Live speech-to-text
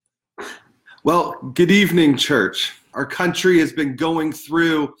Well, good evening, church. Our country has been going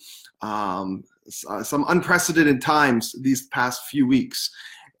through some unprecedented times these past few weeks.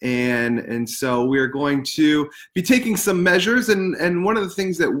 And so we're going to be taking some measures. And one of the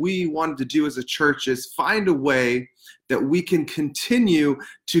things that we wanted to do as a church is find a way that we can continue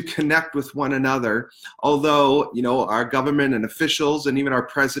to connect with one another. Although, our government and officials and even our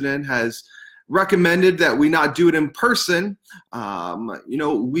president has recommended that we not do it in person.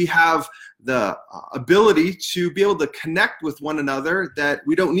 We have the ability to be able to connect with one another, that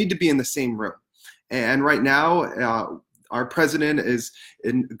we don't need to be in the same room. And right now, our president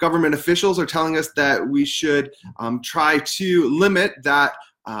and government officials are telling us that we should try to limit that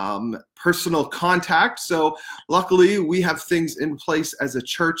personal contact. So luckily we have things in place as a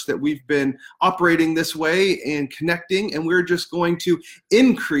church that we've been operating this way and connecting, and we're just going to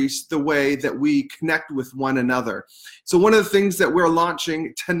increase the way that we connect with one another. So one of the things that we're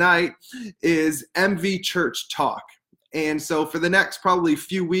launching tonight is MV Church Talk. And so for the next probably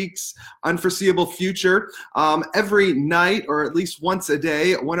few weeks, unforeseeable future, every night or at least once a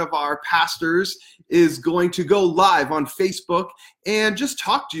day, one of our pastors is going to go live on Facebook and just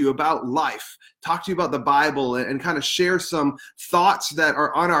talk to you about life, talk to you about the Bible, and kind of share some thoughts that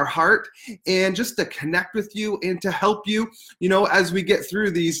are on our heart, and just to connect with you and to help you, as we get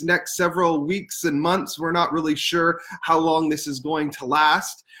through these next several weeks and months. We're not really sure how long this is going to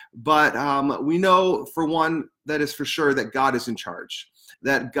last, but we know for one, that is for sure, that God is in charge,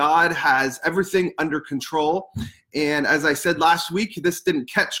 that God has everything under control. And as I said last week, this didn't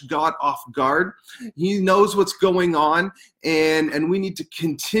catch God off guard. He knows what's going on, and we need to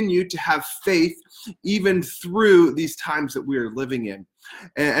continue to have faith even through these times that we are living in.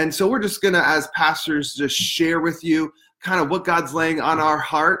 And so we're just going to, as pastors, just share with you kind of what God's laying on our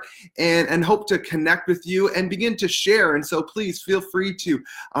heart, and hope to connect with you and begin to share. And so please feel free to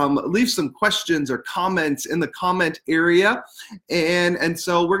leave some questions or comments in the comment area. And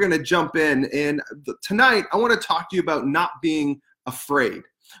so we're going to jump in. And tonight, I want to talk to you about not being afraid,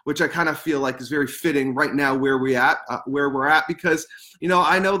 which I kind of feel like is very fitting right now where we're at, because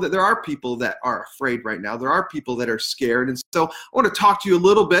I know that there are people that are afraid right now. There are people that are scared. And so I want to talk to you a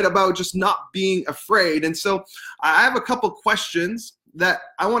little bit about just not being afraid. And so I have a couple questions that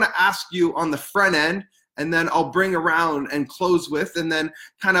I want to ask you on the front end, and then I'll bring around and close with, and then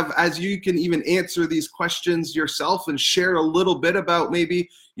kind of as you can even answer these questions yourself and share a little bit about maybe,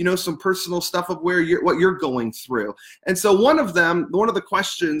 some personal stuff of what you're going through. And so one of the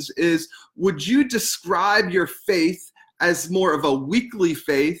questions is, would you describe your faith as more of a weekly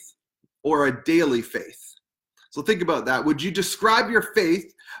faith or a daily faith? So think about that. Would you describe your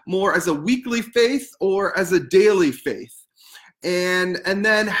faith more as a weekly faith or as a daily faith? And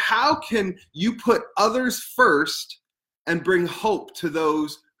then how can you put others first and bring hope to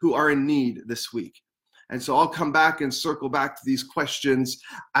those who are in need this week? And so I'll come back and circle back to these questions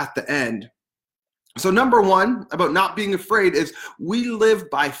at the end. So number one about not being afraid is, we live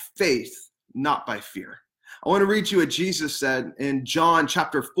by faith, not by fear. I want to read you what Jesus said in John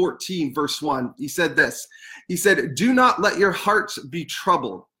chapter 14, verse 1. He said this. He said, "Do not let your hearts be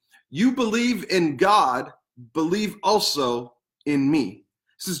troubled. You believe in God, believe also in me."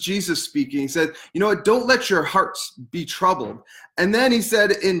 This is Jesus speaking. He said, don't let your hearts be troubled. And then he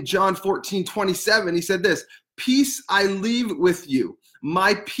said in John 14:27, he said this, "Peace I leave with you,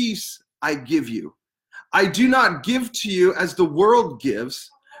 my peace I give you. I do not give to you as the world gives.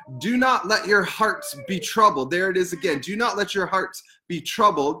 Do not let your hearts be troubled." There it is again. Do not let your hearts be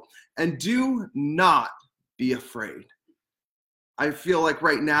troubled, and do not be afraid. I feel like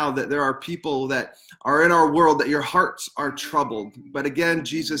right now that there are people that are in our world that your hearts are troubled. But again,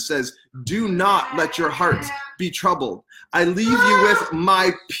 Jesus says, do not let your hearts be troubled. I leave you with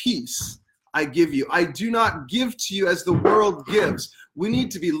my peace I give you. I do not give to you as the world gives. We need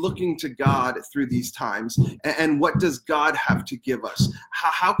to be looking to God through these times. And what does God have to give us?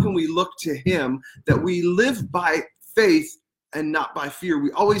 How can we look to him, that we live by faith and not by fear? We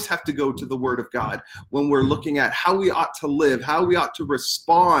always have to go to the Word of God when we're looking at how we ought to live, how we ought to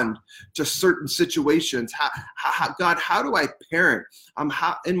respond to certain situations. God, how do I parent?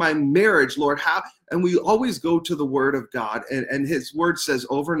 How in my marriage, Lord, how? And we always go to the Word of God, and his Word says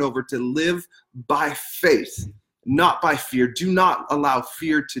over and over to live by faith, not by fear. Do not allow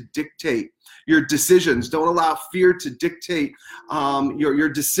fear to dictate your decisions. Don't allow fear to dictate your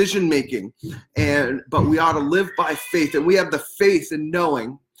decision making. But we ought to live by faith, and we have the faith in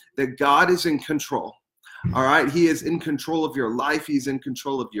knowing that God is in control. All right, he is in control of your life. He's in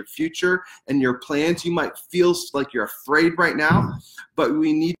control of your future and your plans. You might feel like you're afraid right now, but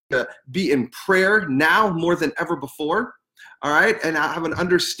we need to be in prayer now more than ever before. all right? And I have an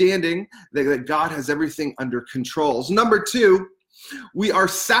understanding that God has everything under control. So number 2, we are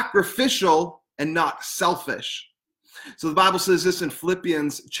sacrificial and not selfish. So the Bible says this in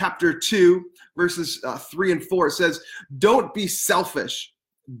Philippians chapter 2, verses 3 and 4. It says, don't be selfish.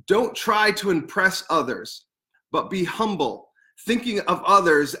 Don't try to impress others, but be humble, thinking of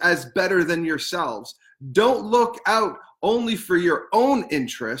others as better than yourselves. Don't look out only for your own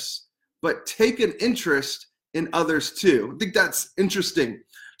interests, but take an interest in others too. I think that's interesting,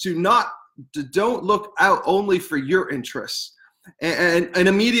 to don't look out only for your interests. And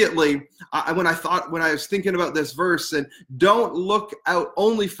immediately, when I was thinking about this verse and don't look out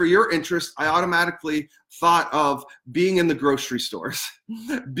only for your interest, I automatically thought of being in the grocery stores,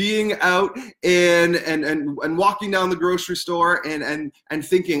 being out and walking down the grocery store and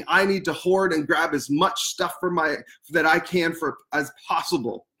thinking I need to hoard and grab as much stuff that I can for as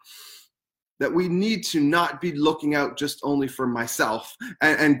possible. That we need to not be looking out just only for myself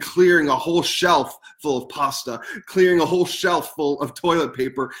and clearing a whole shelf full of pasta, clearing a whole shelf full of toilet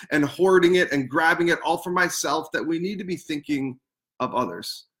paper and hoarding it and grabbing it all for myself, that we need to be thinking of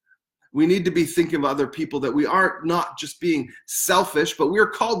others. We need to be thinking of other people, that we are not just being selfish, but we are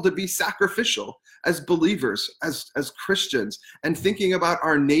called to be sacrificial as believers, as Christians, and thinking about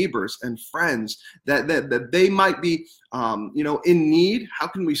our neighbors and friends, that they might be in need. How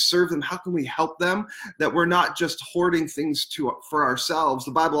can we serve them? How can we help them? That we're not just hoarding things for ourselves.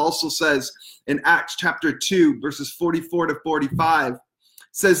 The Bible also says in Acts chapter 2, verses 44 to 45,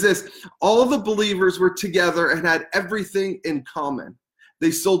 says this: all the believers were together and had everything in common. They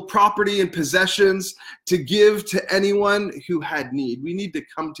sold property and possessions to give to anyone who had need. We need to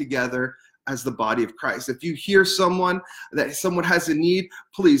come together as the body of Christ. If you hear someone has a need,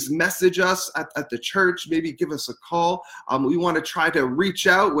 please message us at the church. Maybe give us a call. We want to try to reach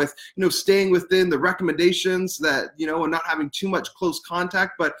out with, staying within the recommendations that, and not having too much close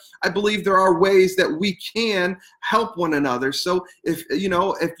contact. But I believe there are ways that we can help one another. So if you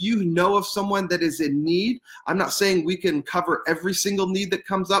know of someone that is in need, I'm not saying we can cover every single need that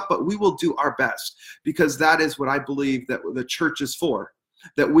comes up, but we will do our best, because that is what I believe that the church is for.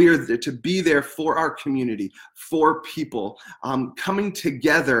 That we are to be there for our community, for people, coming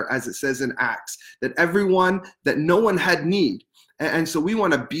together, as it says in Acts, that no one had need. And so we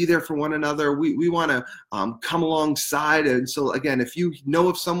want to be there for one another. We want to come alongside. And so again, if you know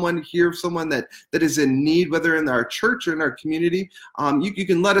of someone, hear of someone that is in need, whether in our church or in our community, you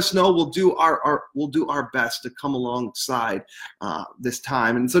can let us know. We'll do our best to come alongside this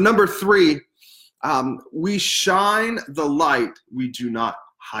time. And so number 3, we shine the light, we do not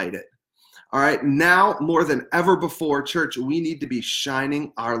hide it. All right, now more than ever before, church, we need to be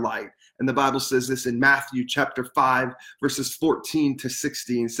shining our light. And the Bible says this in Matthew chapter 5, verses 14 to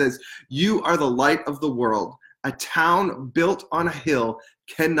 16. It says, you are the light of the world. A town built on a hill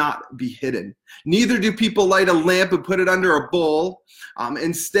cannot be hidden. Neither do people light a lamp and put it under a bowl.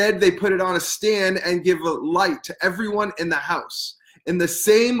 Instead, they put it on a stand and give a light to everyone in the house. In the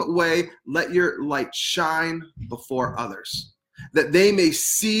same way, let your light shine before others, that they may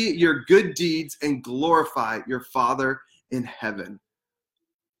see your good deeds and glorify your Father in heaven.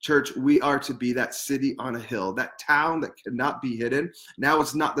 Church, we are to be that city on a hill, that town that cannot be hidden. Now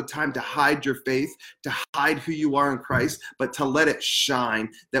is not the time to hide your faith, to hide who you are in Christ, but to let it shine.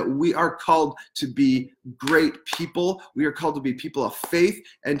 That we are called to be great people. We are called to be people of faith.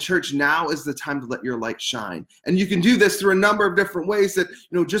 And church, now is the time to let your light shine. And you can do this through a number of different ways. That,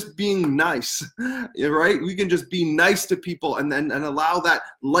 just being nice, right? We can just be nice to people and allow that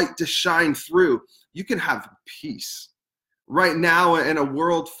light to shine through. You can have peace. Right now, in a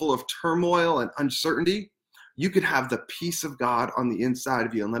world full of turmoil and uncertainty, you could have the peace of God on the inside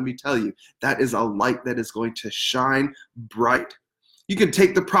of you. And let me tell you, that is a light that is going to shine bright. You can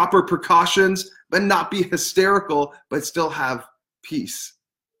take the proper precautions, but not be hysterical, but still have peace.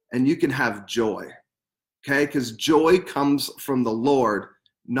 And you can have joy, okay? Because joy comes from the Lord,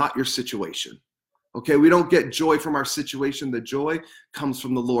 not your situation. Okay, we don't get joy from our situation. The joy comes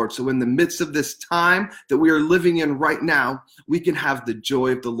from the Lord. So in the midst of this time that we are living in right now, we can have the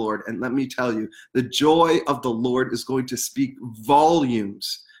joy of the Lord. And let me tell you, the joy of the Lord is going to speak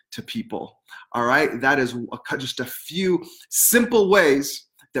volumes to people. All right, that is just a few simple ways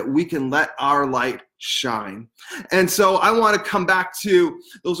that we can let our light shine. And so I want to come back to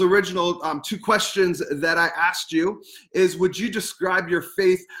those original 2 questions that I asked you. Is, would you describe your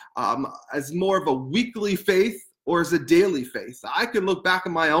faith as more of a weekly faith or as a daily faith? I can look back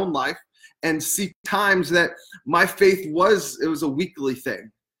in my own life and see times that my faith was a weekly thing.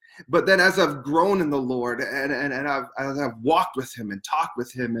 But then as I've grown in the Lord and as I've walked with him and talked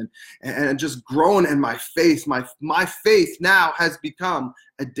with him and just grown in my faith, my faith now has become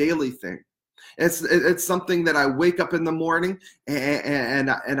a daily thing. It's something that I wake up in the morning and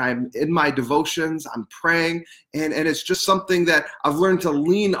I'm in my devotions, I'm praying, and it's just something that I've learned to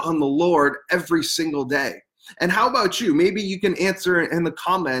lean on the Lord every single day. And how about you? Maybe you can answer in the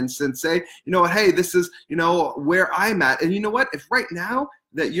comments and say, hey, this is, where I'm at. And you know what? If right now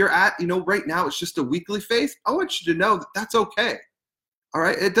that you're at, right now it's just a weekly faith, I want you to know that that's okay. All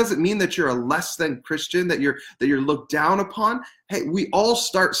right. It doesn't mean that you're a less than Christian, that you're looked down upon. Hey, we all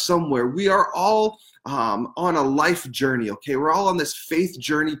start somewhere. We are all on a life journey. Okay. We're all on this faith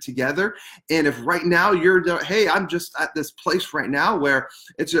journey together. And if right now hey, I'm just at this place right now where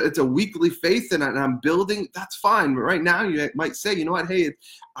it's a weekly faith and I'm building, that's fine. But right now you might say, you know what? Hey,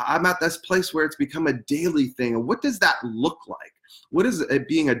 I'm at this place where it's become a daily thing. And what does that look like? What does it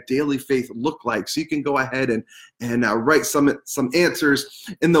being a daily faith look like? So you can go ahead and write some answers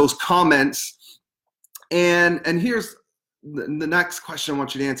in those comments. And here's the next question I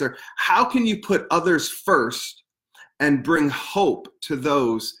want you to answer. How can you put others first and bring hope to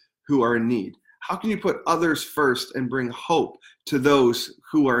those who are in need? How can you put others first and bring hope to those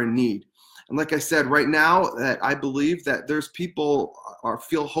who are in need? And like I said, right now, that I believe that there's people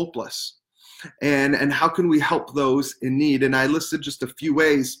feel hopeless. And how can we help those in need? And I listed just a few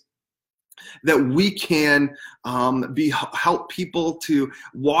ways that we can help people to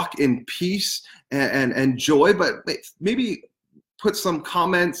walk in peace and joy, but maybe put some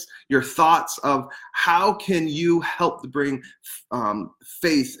comments, your thoughts of how can you help to bring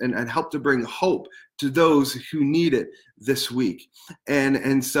faith and help to bring hope to those who need it this week.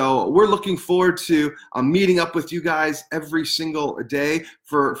 And so we're looking forward to meeting up with you guys every single day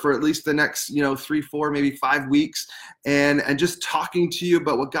for at least the next 3, 4, maybe 5 weeks, and just talking to you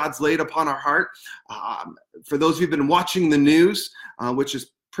about what God's laid upon our heart. For those who've been watching the news, which is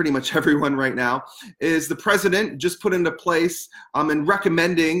pretty much everyone right now, is the president just put into place and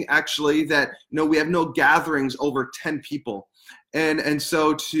recommending actually that we have no gatherings over 10 people. And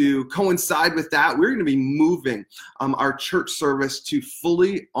so to coincide with that, we're going to be moving our church service to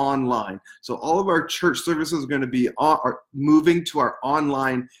fully online. So all of our church services are going to be moving to our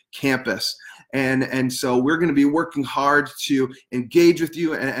online campus. And so we're going to be working hard to engage with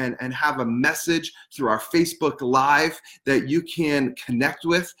you and have a message through our Facebook Live that you can connect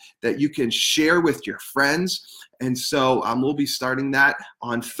with, that you can share with your friends. And so we'll be starting that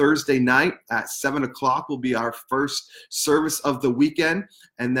on Thursday night at 7 o'clock will be our first service of the weekend,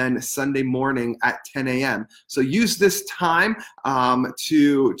 and then Sunday morning at 10 a.m. So use this time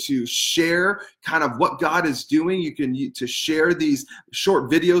to share kind of what God is doing. You can to share these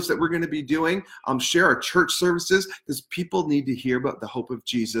short videos that we're going to be doing. Share our church services, because people need to hear about the hope of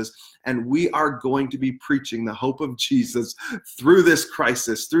Jesus. And we are going to be preaching the hope of Jesus through this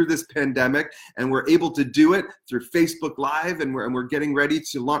crisis, through this pandemic. And we're able to do it through Facebook Live. And we're getting ready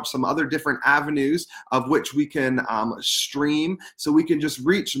to launch some other different avenues of which we can stream, so we can just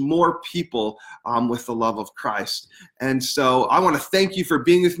reach more people with the love of Christ. And so I want to thank you for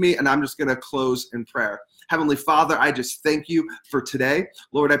being with me. And I'm just going to close in prayer. Heavenly Father, I just thank you for today.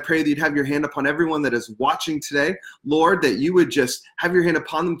 Lord, I pray that you'd have your hand upon everyone that is watching today. Lord, that you would just have your hand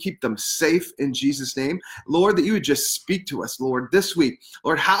upon them, keep them safe in Jesus' name. Lord, that you would just speak to us, Lord, this week.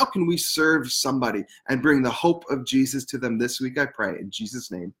 Lord, how can we serve somebody and bring the hope of Jesus to them this week? I pray in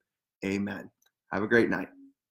Jesus' name, amen. Have a great night.